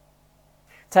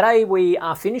Today we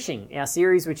are finishing our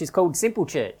series which is called Simple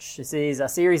Church. This is a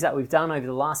series that we've done over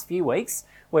the last few weeks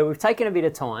where we've taken a bit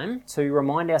of time to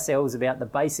remind ourselves about the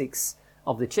basics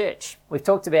of the church. We've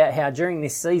talked about how during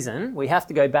this season we have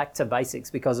to go back to basics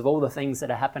because of all the things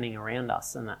that are happening around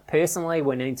us, and that personally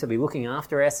we need to be looking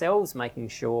after ourselves, making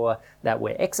sure that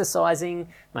we're exercising,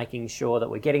 making sure that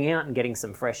we're getting out and getting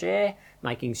some fresh air,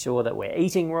 making sure that we're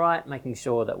eating right, making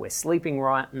sure that we're sleeping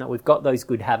right, and that we've got those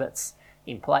good habits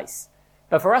in place.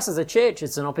 But for us as a church,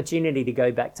 it's an opportunity to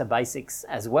go back to basics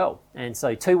as well. And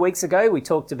so 2 weeks ago, we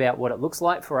talked about what it looks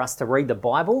like for us to read the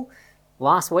Bible.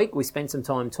 Last week, we spent some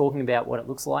time talking about what it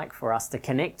looks like for us to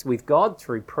connect with God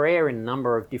through prayer in a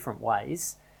number of different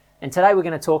ways. And today we're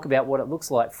going to talk about what it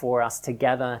looks like for us to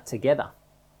gather together.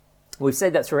 We've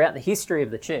said that throughout the history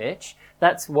of the church,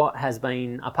 that's what has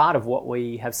been a part of what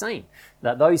we have seen,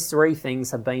 that those three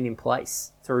things have been in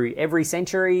place through every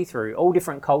century, through all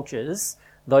different cultures.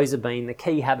 Those have been the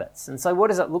key habits. And so what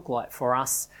does it look like for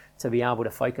us to be able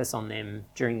to focus on them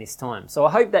during this time? So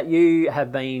I hope that you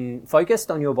have been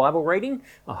focused on your Bible reading.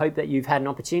 I hope that you've had an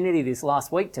opportunity this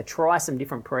last week to try some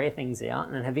different prayer things out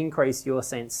and have increased your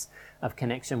sense of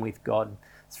connection with God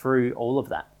through all of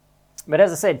that. But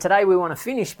as I said, today we want to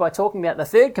finish by talking about the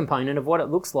third component of what it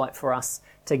looks like for us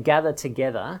to gather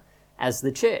together as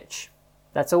the church.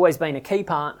 That's always been a key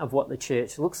part of what the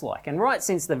church looks like. And right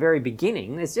since the very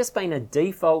beginning, there's just been a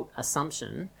default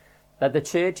assumption that the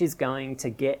church is going to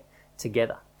get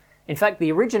together. In fact,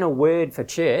 the original word for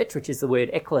church, which is the word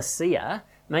ecclesia,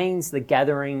 means the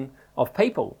gathering of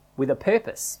people with a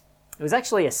purpose. It was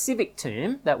actually a civic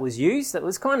term that was used that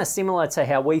was kind of similar to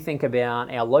how we think about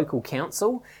our local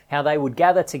council, how they would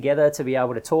gather together to be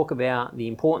able to talk about the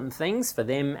important things for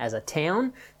them as a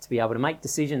town, to be able to make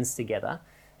decisions together.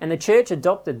 And the church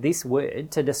adopted this word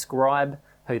to describe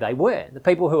who they were. The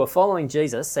people who were following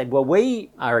Jesus said, well, we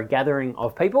are a gathering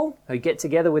of people who get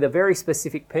together with a very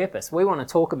specific purpose. We want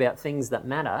to talk about things that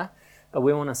matter, but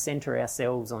we want to centre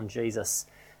ourselves on Jesus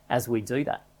as we do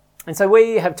that. And so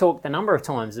we have talked a number of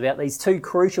times about these two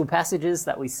crucial passages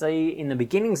that we see in the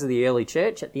beginnings of the early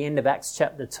church, at the end of Acts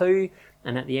chapter 2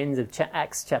 and at the end of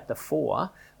Acts chapter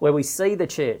 4, where we see the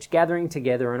church gathering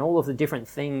together and all of the different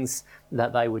things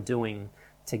that they were doing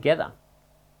together.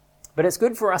 But it's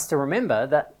good for us to remember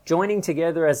that joining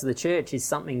together as the church is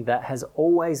something that has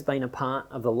always been a part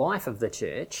of the life of the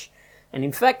church. And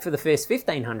in fact, for the first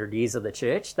 1500 years of the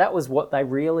church, that was what they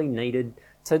really needed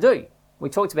to do. We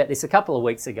talked about this a couple of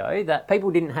weeks ago, that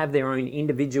people didn't have their own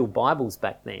individual Bibles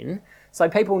back then. So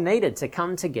people needed to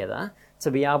come together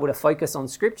to be able to focus on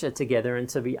Scripture together and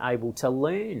to be able to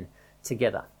learn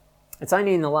together. It's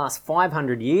only in the last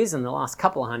 500 years, and the last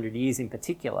couple of hundred years in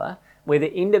particular, where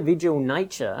the individual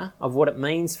nature of what it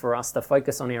means for us to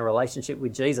focus on our relationship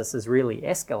with Jesus has really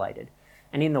escalated.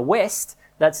 And in the West,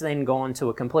 that's then gone to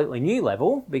a completely new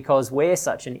level because we're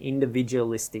such an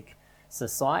individualistic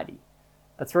society.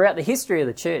 But throughout the history of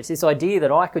the church, this idea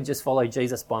that I could just follow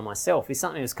Jesus by myself is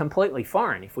something that's completely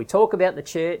foreign. If we talk about the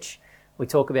church, we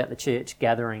talk about the church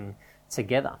gathering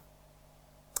together.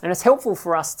 And it's helpful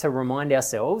for us to remind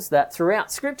ourselves that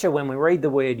throughout Scripture, when we read the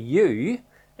word you,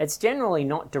 it's generally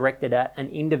not directed at an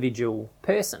individual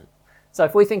person. So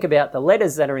if we think about the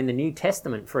letters that are in the New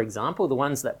Testament, for example, the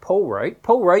ones that Paul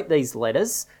wrote these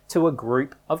letters to a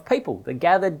group of people, the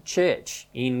gathered church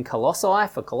in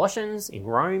Colossae for Colossians, in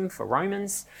Rome for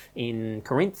Romans, in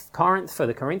Corinth for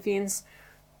the Corinthians.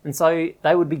 And so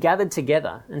they would be gathered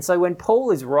together. And so when Paul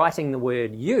is writing the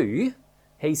word you,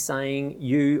 he's saying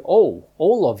you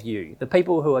all of you, the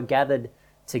people who are gathered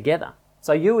together.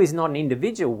 So you is not an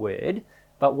individual word,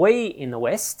 but we in the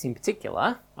West in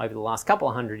particular, over the last couple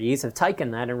of hundred years, have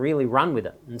taken that and really run with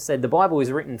it and said the Bible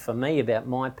is written for me about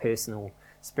my personal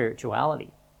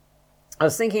spirituality. I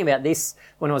was thinking about this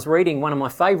when I was reading one of my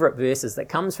favourite verses that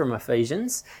comes from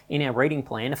Ephesians in our reading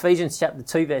plan, Ephesians chapter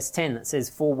 2 verse 10, that says,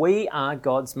 "For we are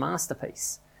God's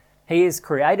masterpiece. He has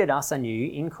created us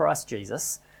anew in Christ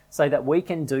Jesus so that we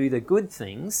can do the good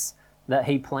things that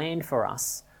he planned for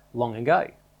us long ago."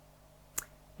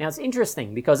 Now it's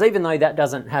interesting because even though that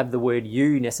doesn't have the word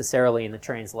you necessarily in the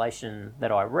translation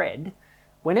that I read,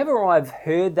 whenever I've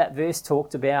heard that verse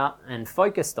talked about and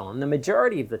focused on, the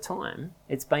majority of the time,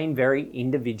 it's been very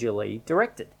individually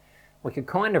directed. We could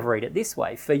kind of read it this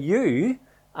way: for you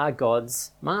are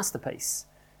God's masterpiece.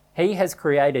 He has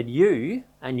created you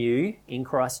anew in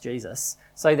Christ Jesus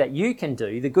so that you can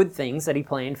do the good things that he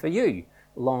planned for you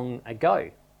long ago.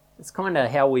 It's kind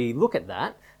of how we look at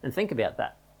that and think about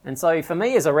that. And so for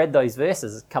me, as I read those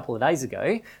verses a couple of days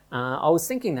ago, I was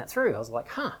thinking that through. I was like,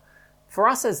 for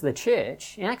us as the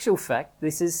church, in actual fact,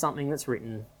 this is something that's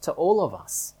written to all of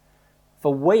us.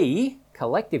 For we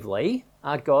collectively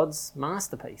are God's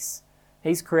masterpiece.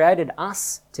 He's created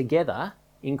us together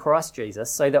in Christ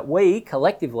Jesus so that we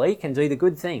collectively can do the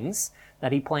good things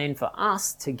that he planned for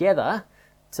us together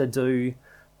to do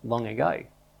long ago.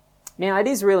 Now, it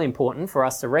is really important for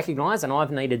us to recognise, and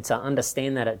I've needed to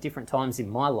understand that at different times in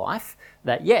my life,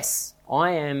 that yes,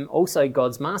 I am also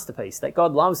God's masterpiece, that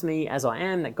God loves me as I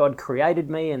am, that God created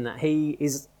me, and that he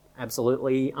is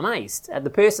absolutely amazed at the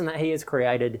person that he has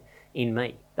created in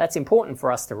me. That's important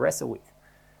for us to wrestle with.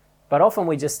 But often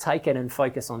we just take it and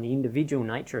focus on the individual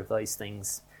nature of those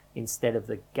things instead of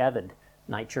the gathered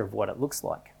nature of what it looks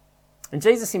like. And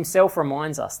Jesus himself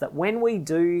reminds us that when we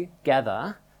do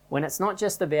gather, when it's not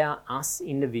just about us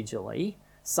individually,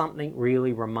 something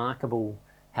really remarkable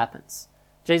happens.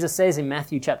 Jesus says in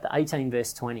Matthew chapter 18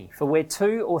 verse 20, "For where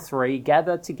 2 or 3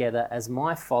 gather together as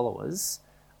my followers,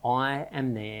 I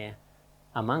am there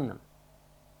among them."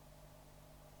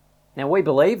 Now we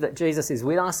believe that Jesus is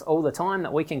with us all the time,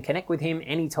 that we can connect with him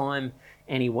anytime,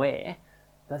 anywhere.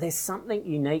 But there's something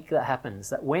unique that happens,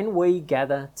 that when we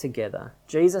gather together,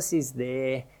 Jesus is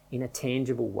there in a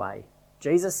tangible way.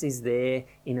 Jesus is there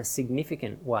in a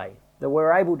significant way, that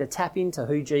we're able to tap into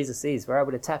who Jesus is. We're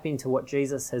able to tap into what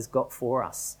Jesus has got for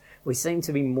us. We seem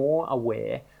to be more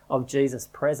aware of Jesus'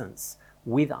 presence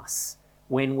with us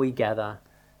when we gather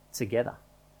together.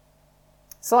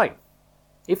 So,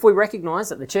 if we recognise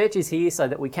that the church is here so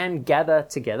that we can gather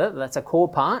together, that's a core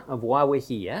part of why we're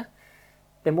here,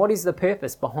 then what is the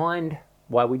purpose behind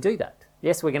why we do that?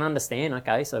 Yes, we can understand,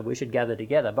 okay, so we should gather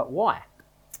together, but why?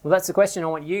 Well, that's the question I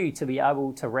want you to be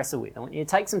able to wrestle with. I want you to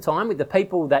take some time with the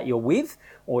people that you're with,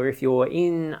 or if you're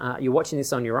you're watching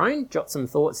this on your own, jot some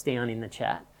thoughts down in the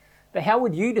chat. But how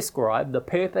would you describe the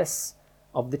purpose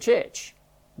of the church?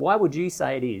 Why would you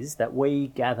say it is that we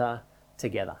gather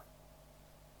together?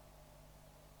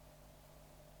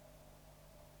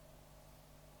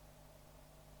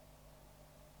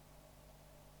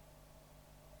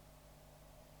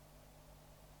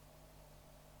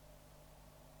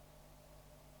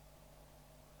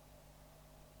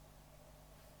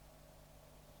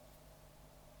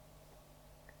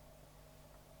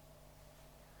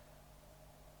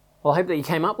 Well, I hope that you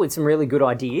came up with some really good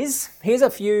ideas. Here's a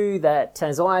few that,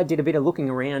 as I did a bit of looking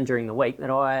around during the week,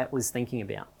 that I was thinking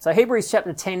about. So Hebrews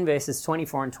chapter 10 verses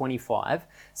 24 and 25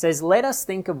 says, "Let us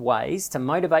think of ways to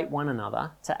motivate one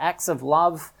another to acts of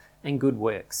love and good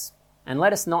works. And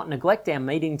let us not neglect our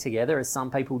meeting together as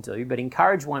some people do, but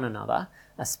encourage one another,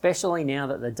 especially now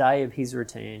that the day of his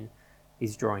return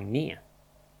is drawing near."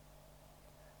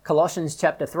 Colossians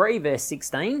chapter 3 verse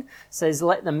 16 says,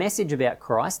 "Let the message about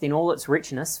Christ in all its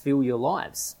richness fill your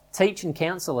lives. Teach and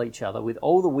counsel each other with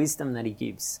all the wisdom that he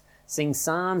gives. Sing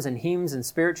psalms and hymns and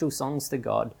spiritual songs to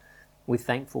God with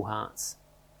thankful hearts."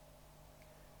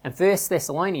 And 1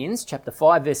 Thessalonians chapter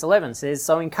 5 verse 11 says,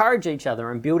 "So encourage each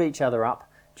other and build each other up,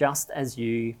 just as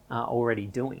you are already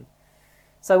doing."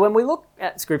 So when we look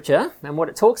at Scripture and what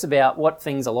it talks about, what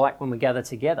things are like when we gather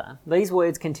together, these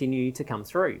words continue to come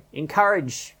through.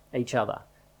 Encourage each other,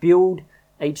 build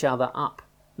each other up,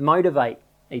 motivate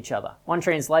each other. One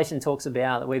translation talks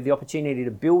about that we have the opportunity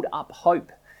to build up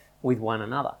hope with one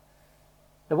another.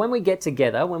 But when we get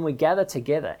together, when we gather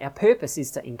together, our purpose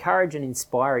is to encourage and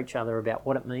inspire each other about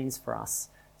what it means for us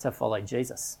to follow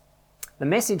Jesus. The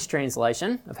Message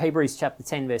translation of Hebrews chapter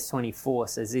 10 verse 24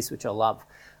 says this, which I love.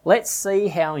 "Let's see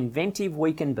how inventive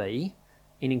we can be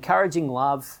in encouraging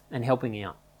love and helping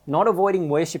out, not avoiding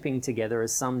worshipping together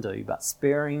as some do, but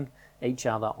spurring each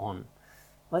other on."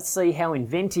 Let's see how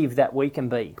inventive that we can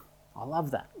be. I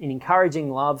love that. In encouraging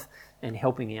love and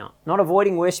helping out, not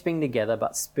avoiding worshipping together,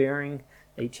 but spurring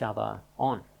each other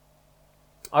on.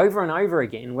 Over and over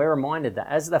again, we're reminded that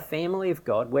as the family of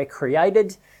God, we're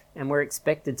created and we're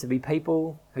expected to be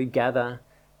people who gather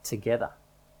together.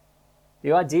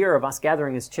 The idea of us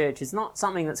gathering as church is not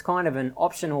something that's kind of an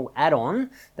optional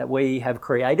add-on that we have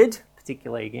created,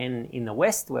 particularly again in the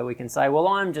West, where we can say, well,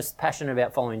 I'm just passionate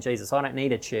about following Jesus. I don't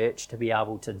need a church to be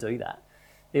able to do that.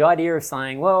 The idea of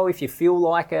saying, well, if you feel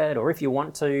like it, or if you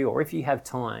want to, or if you have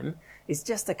time, is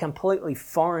just a completely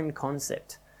foreign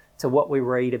concept to what we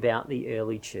read about the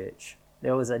early church.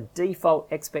 There was a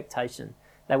default expectation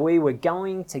that we were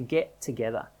going to get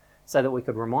together so that we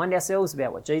could remind ourselves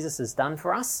about what Jesus has done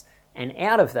for us, and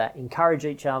out of that, encourage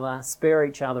each other, spur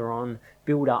each other on,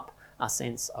 build up a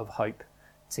sense of hope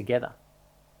together.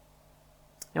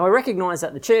 Now, I recognise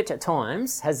that the church at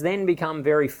times has then become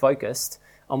very focused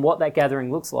on what that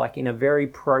gathering looks like in a very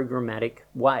programmatic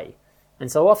way.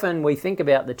 And so often we think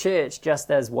about the church just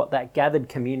as what that gathered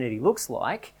community looks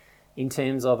like in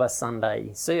terms of a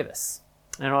Sunday service.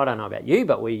 And I don't know about you,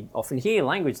 but we often hear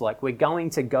language like we're going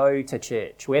to go to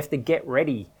church. We have to get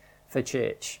ready for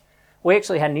church. We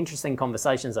actually had an interesting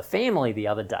conversation as a family the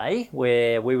other day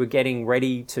where we were getting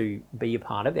ready to be a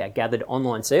part of our gathered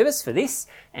online service for this,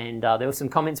 and there were some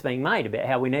comments being made about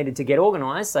how we needed to get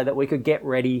organised so that we could get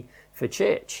ready for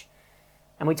church.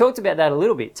 And we talked about that a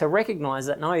little bit to recognise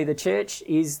that no, the church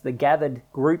is the gathered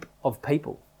group of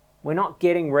people. We're not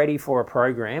getting ready for a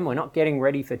program. We're not getting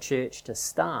ready for church to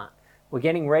start. We're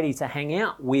getting ready to hang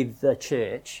out with the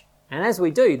church. And as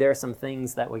we do, there are some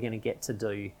things that we're going to get to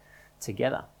do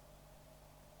together.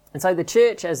 And so the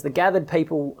church, as the gathered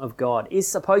people of God, is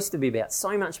supposed to be about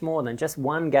so much more than just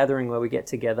one gathering where we get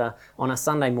together on a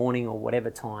Sunday morning or whatever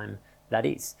time that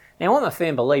is. Now, I'm a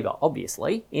firm believer,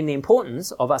 obviously, in the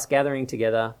importance of us gathering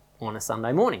together on a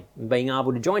Sunday morning and being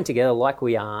able to join together like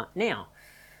we are now.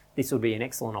 This would be an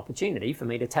excellent opportunity for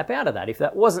me to tap out of that if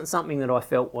that wasn't something that I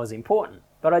felt was important.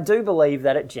 But I do believe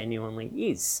that it genuinely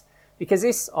is. Because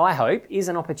this, I hope, is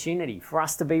an opportunity for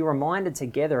us to be reminded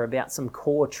together about some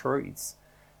core truths.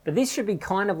 But this should be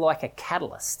kind of like a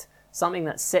catalyst, something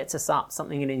that sets us up,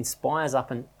 something that inspires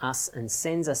us and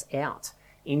sends us out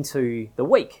into the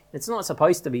week. It's not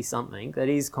supposed to be something that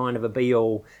is kind of a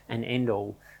be-all and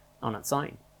end-all on its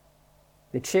own.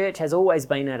 The church has always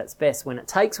been at its best when it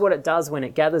takes what it does when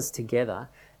it gathers together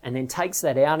and then takes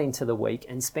that out into the week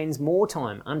and spends more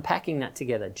time unpacking that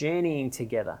together, journeying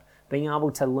together, being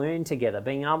able to learn together,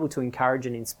 being able to encourage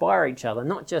and inspire each other,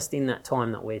 not just in that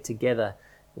time that we're together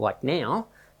like now,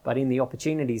 but in the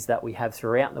opportunities that we have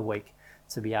throughout the week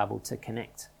to be able to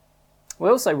connect. We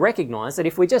also recognise that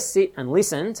if we just sit and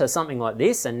listen to something like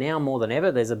this, and now more than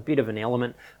ever there's a bit of an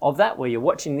element of that where you're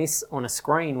watching this on a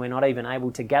screen, we're not even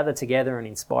able to gather together and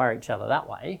inspire each other that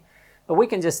way, but we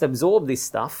can just absorb this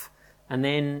stuff and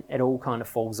then it all kind of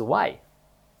falls away.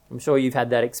 I'm sure you've had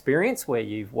that experience where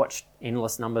you've watched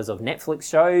endless numbers of Netflix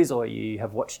shows or you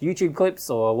have watched YouTube clips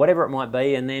or whatever it might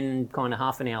be, and then kind of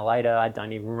half an hour later I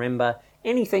don't even remember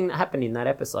anything that happened in that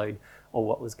episode or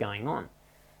what was going on.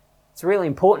 It's really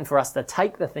important for us to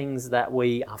take the things that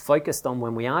we are focused on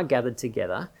when we are gathered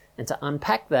together and to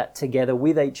unpack that together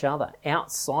with each other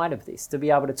outside of this, to be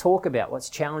able to talk about what's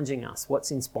challenging us,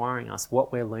 what's inspiring us,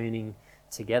 what we're learning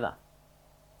together.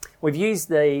 We've used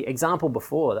the example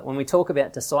before that when we talk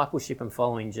about discipleship and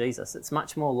following Jesus, it's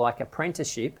much more like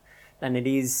apprenticeship than it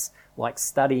is like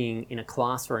studying in a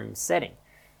classroom setting.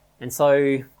 And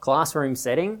so classroom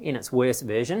setting, in its worst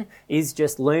version, is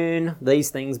just learn these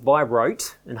things by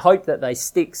rote and hope that they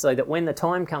stick so that when the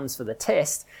time comes for the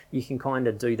test, you can kind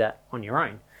of do that on your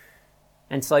own.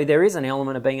 And so there is an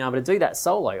element of being able to do that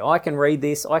solo. I can read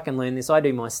this, I can learn this, I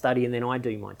do my study, and then I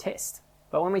do my test.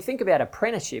 But when we think about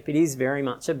apprenticeship, it is very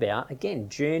much about, again,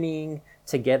 journeying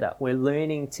together. We're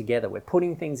learning together. We're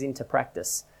putting things into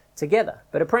practice together.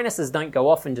 But apprentices don't go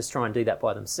off and just try and do that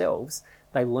by themselves.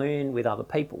 They learn with other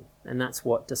people. And that's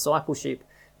what discipleship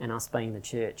and us being the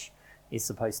church is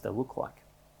supposed to look like.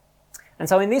 And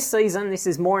so in this season, this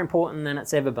is more important than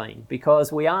it's ever been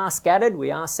because we are scattered,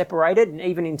 we are separated, and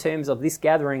even in terms of this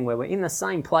gathering where we're in the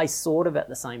same place sort of at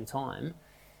the same time,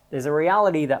 there's a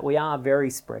reality that we are very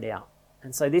spread out.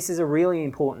 And so this is a really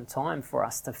important time for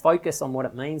us to focus on what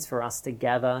it means for us to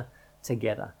gather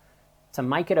together, to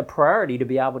make it a priority to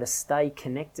be able to stay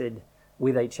connected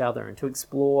with each other and to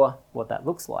explore what that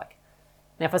looks like.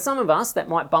 Now, for some of us, that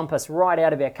might bump us right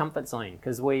out of our comfort zone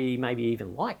because we maybe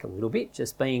even like a little bit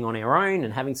just being on our own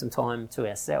and having some time to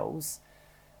ourselves.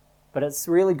 But it's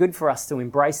really good for us to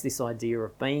embrace this idea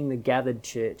of being the gathered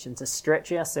church and to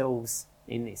stretch ourselves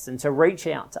in this and to reach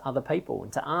out to other people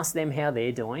and to ask them how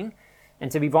they're doing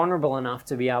and to be vulnerable enough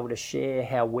to be able to share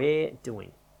how we're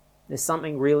doing. There's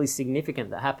something really significant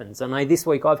that happens. I know this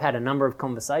week I've had a number of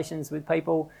conversations with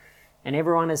people and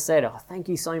everyone has said, oh, thank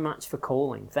you so much for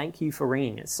calling. Thank you for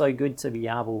ringing. It's so good to be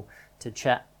able to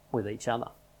chat with each other.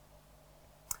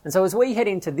 And so as we head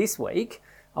into this week,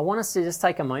 I want us to just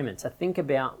take a moment to think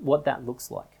about what that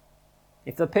looks like.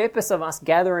 If the purpose of us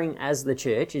gathering as the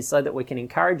church is so that we can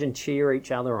encourage and cheer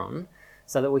each other on,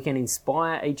 so that we can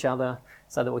inspire each other,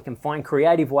 so that we can find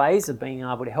creative ways of being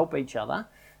able to help each other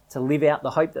to live out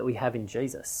the hope that we have in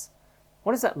Jesus,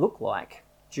 what does that look like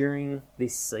during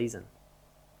this season?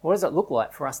 What does it look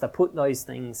like for us to put those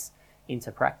things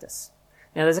into practice?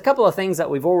 Now, there's a couple of things that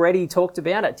we've already talked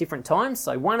about at different times.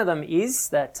 So one of them is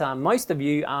that most of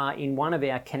you are in one of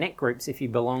our Connect groups if you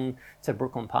belong to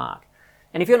Brooklyn Park.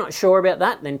 And if you're not sure about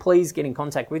that, then please get in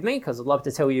contact with me because I'd love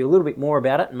to tell you a little bit more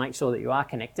about it and make sure that you are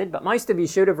connected. But most of you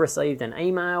should have received an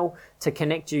email to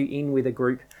connect you in with a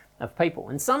group of people.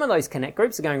 And some of those connect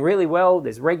groups are going really well.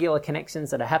 There's regular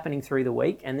connections that are happening through the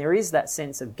week, and there is that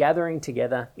sense of gathering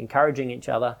together, encouraging each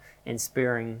other and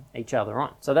spurring each other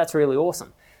on. So that's really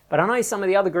awesome. But I know some of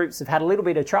the other groups have had a little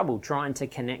bit of trouble trying to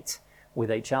connect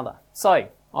with each other. So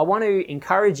I want to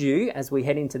encourage you as we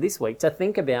head into this week to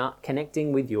think about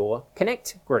connecting with your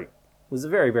Connect group. It was a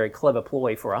very, very clever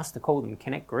ploy for us to call them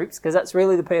Connect groups because that's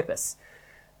really the purpose.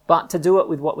 But to do it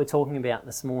with what we're talking about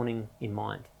this morning in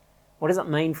mind. What does it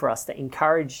mean for us to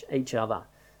encourage each other,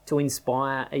 to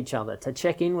inspire each other, to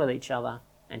check in with each other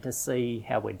and to see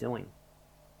how we're doing?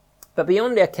 But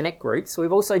beyond our Connect groups,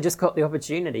 we've also just got the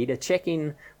opportunity to check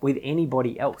in with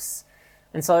anybody else.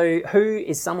 And so who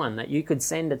is someone that you could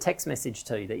send a text message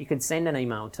to, that you could send an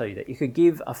email to, that you could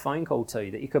give a phone call to,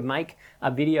 that you could make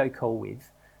a video call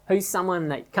with? Who's someone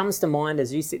that comes to mind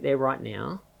as you sit there right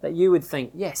now that you would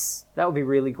think, yes, that would be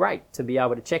really great to be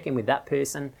able to check in with that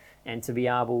person and to be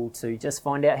able to just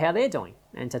find out how they're doing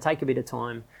and to take a bit of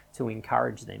time to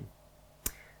encourage them.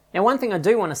 Now, one thing I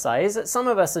do want to say is that some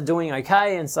of us are doing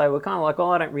okay, and so we're kind of like,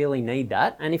 oh, I don't really need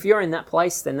that. And if you're in that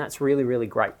place, then that's really, really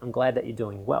great. I'm glad that you're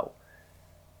doing well.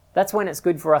 That's when it's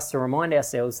good for us to remind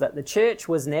ourselves that the church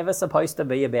was never supposed to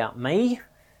be about me.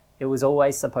 It was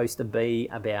always supposed to be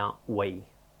about we.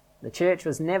 The church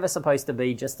was never supposed to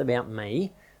be just about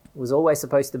me. It was always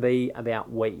supposed to be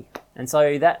about we. And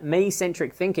so that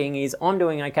me-centric thinking is, I'm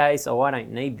doing okay, so I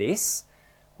don't need this.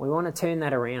 We want to turn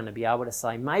that around and be able to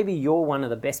say, maybe you're one of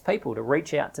the best people to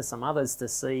reach out to some others to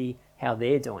see how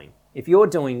they're doing. If you're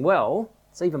doing well,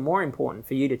 it's even more important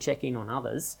for you to check in on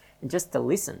others and just to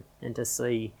listen and to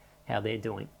see how they're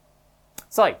doing.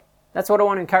 So that's what I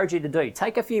want to encourage you to do.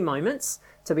 Take a few moments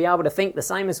to be able to think the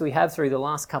same as we have through the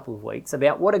last couple of weeks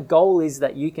about what a goal is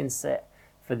that you can set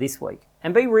for this week.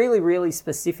 And be really, really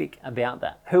specific about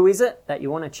that. Who is it that you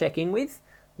want to check in with?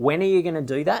 When are you going to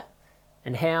do that?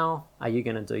 And how are you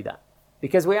going to do that?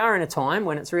 Because we are in a time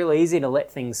when it's really easy to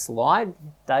let things slide.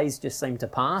 Days just seem to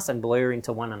pass and blur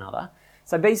into one another.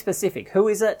 So be specific. Who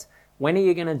is it? When are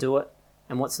you going to do it?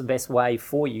 And what's the best way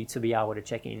for you to be able to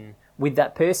check in with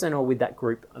that person or with that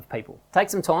group of people? Take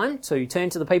some time to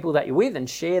turn to the people that you're with and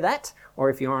share that.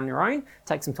 Or if you're on your own,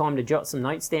 take some time to jot some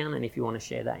notes down. And if you want to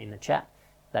share that in the chat,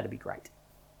 that'd be great.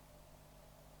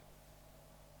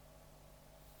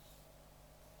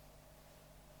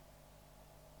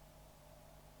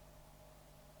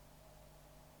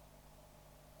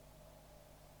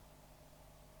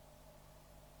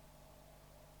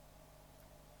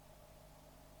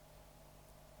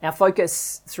 Our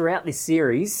focus throughout this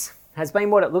series has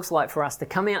been what it looks like for us to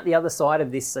come out the other side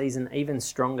of this season even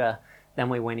stronger than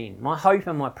we went in. My hope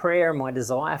and my prayer and my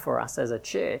desire for us as a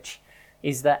church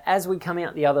is that as we come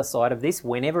out the other side of this,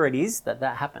 whenever it is that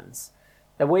happens,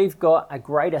 that we've got a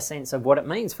greater sense of what it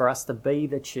means for us to be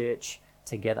the church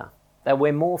together. That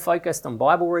we're more focused on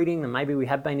Bible reading than maybe we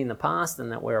have been in the past,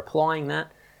 and that we're applying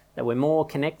that we're more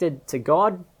connected to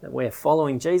God, that we're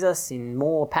following Jesus in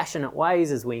more passionate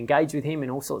ways as we engage with him in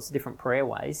all sorts of different prayer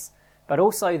ways, but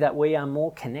also that we are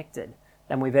more connected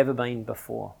than we've ever been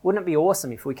before. Wouldn't it be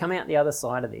awesome if we come out the other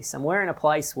side of this and we're in a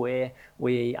place where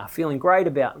we are feeling great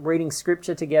about reading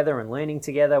scripture together and learning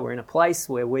together. We're in a place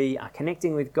where we are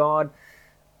connecting with God.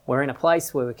 We're in a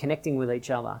place where we're connecting with each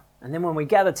other. And then when we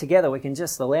gather together, we can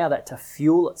just allow that to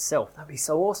fuel itself. That'd be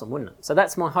so awesome, wouldn't it? So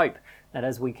that's my hope, that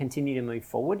as we continue to move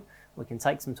forward, we can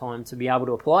take some time to be able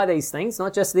to apply these things,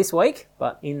 not just this week,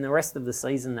 but in the rest of the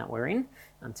season that we're in,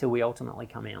 until we ultimately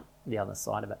come out the other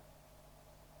side of it.